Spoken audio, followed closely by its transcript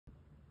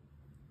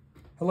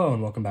Hello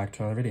and welcome back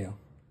to another video.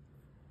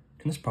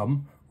 In this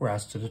problem, we're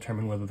asked to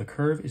determine whether the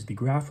curve is the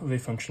graph of a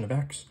function of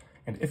x,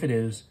 and if it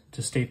is,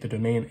 to state the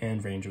domain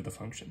and range of the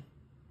function.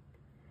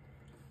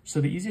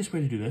 So the easiest way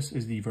to do this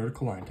is the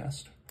vertical line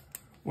test,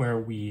 where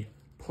we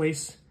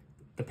place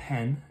the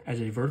pen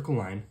as a vertical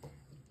line,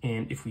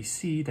 and if we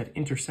see that it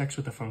intersects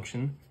with the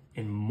function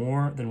in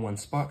more than one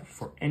spot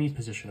for any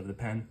position of the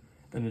pen,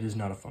 then it is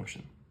not a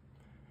function.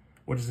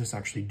 What is this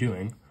actually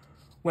doing?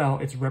 Well,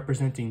 it's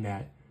representing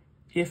that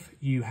if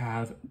you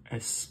have a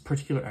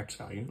particular x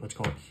value, let's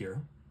call it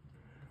here,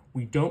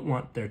 we don't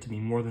want there to be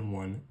more than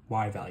one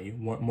y value,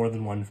 more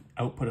than one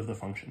output of the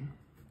function.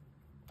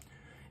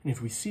 And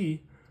if we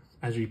see,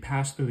 as we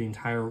pass through the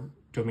entire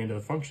domain of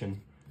the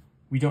function,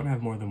 we don't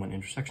have more than one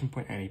intersection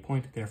point at any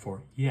point,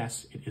 therefore,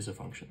 yes, it is a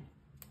function.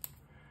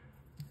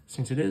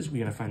 Since it is, we're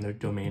going to find the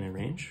domain and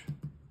range.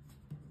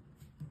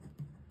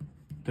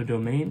 The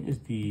domain is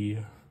the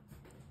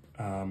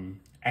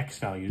x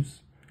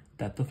values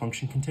that the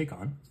function can take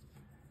on.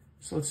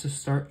 So let's just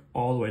start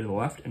all the way to the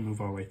left and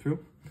move our way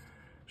through.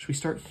 So we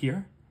start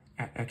here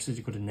at x is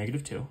equal to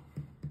 -2.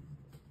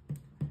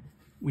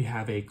 We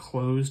have a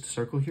closed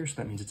circle here, so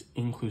that means it's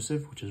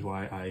inclusive, which is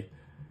why I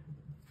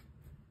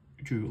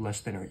drew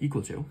less than or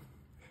equal to.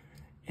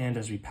 And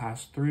as we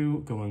pass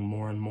through, going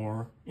more and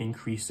more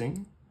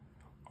increasing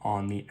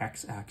on the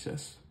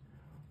x-axis,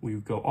 we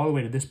go all the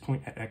way to this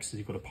point at x is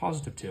equal to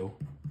 +2,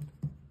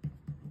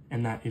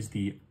 and that is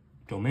the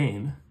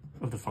domain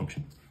of the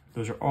function.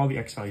 Those are all the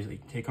x values that you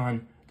can take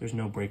on. There's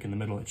no break in the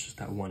middle, it's just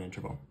that one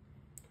interval.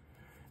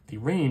 The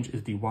range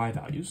is the y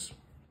values.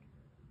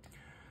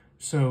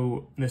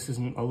 So this is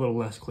a little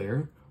less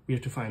clear. We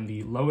have to find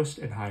the lowest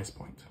and highest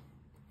point.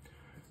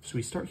 So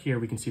we start here,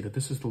 we can see that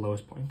this is the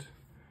lowest point,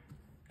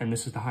 and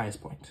this is the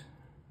highest point.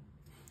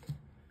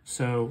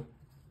 So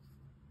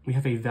we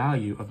have a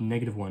value of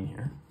 -1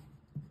 here,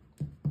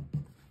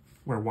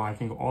 where y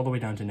can go all the way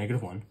down to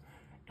 -1.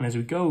 And as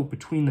we go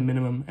between the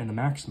minimum and the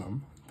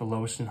maximum, the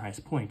lowest and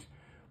highest point,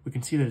 we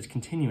can see that it's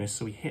continuous,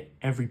 so we hit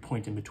every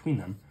point in between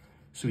them.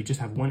 So we just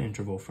have one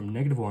interval from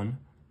 -1,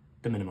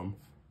 the minimum,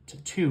 to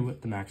 2,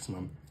 the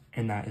maximum,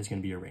 and that is going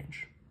to be a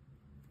range.